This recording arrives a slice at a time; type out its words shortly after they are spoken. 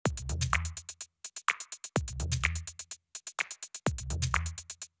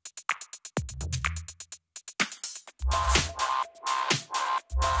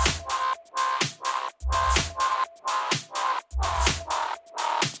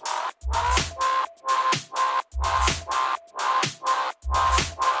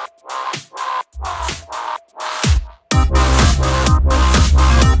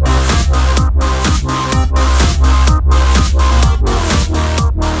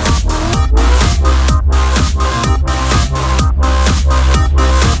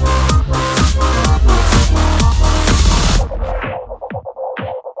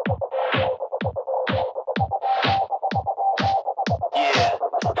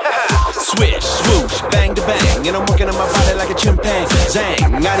Swish, swoosh, bang to bang, and I'm working on my body like a chimpanzee. Zang,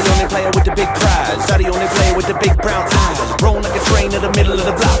 I'm the only player with the big prize, I'm the only player with the big brown eyes. Rolling like a train in the middle of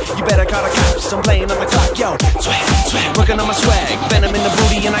the block. You better call the cops, I'm playing on the clock. Yo, swag, swag, working on my swag, venom in the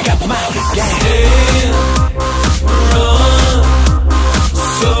booty, and I got my gang. Run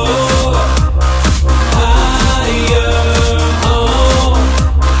so higher. All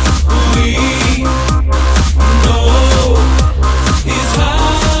we know is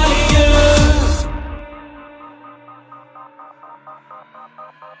higher.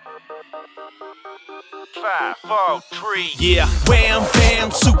 5, 4, 3. Yeah, wham,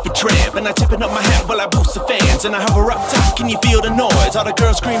 bam, super tramp. And I tipping up my hat while I boost the fans. And I hover up top, can you feel the noise? All the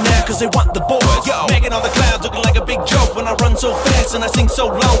girls scream now cause they want the boys. Yo, making all the clouds looking like a big joke. When I run so fast and I sing so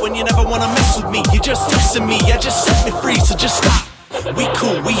low. And you never wanna mess with me, you're just testing me. I just set me free, so just stop. We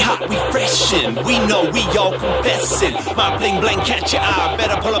cool, we hot, we freshin'. We know we all confessin'. My bling bling catch your eye.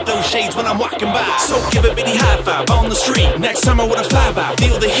 Better pull up those shades when I'm walking by. So give a bitty high five on the street. Next time I wanna fly by,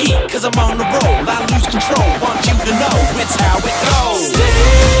 feel the heat. Cause I'm on the roll, I lose control. Want you to know it's how it goes.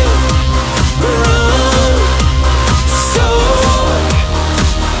 Stay, run.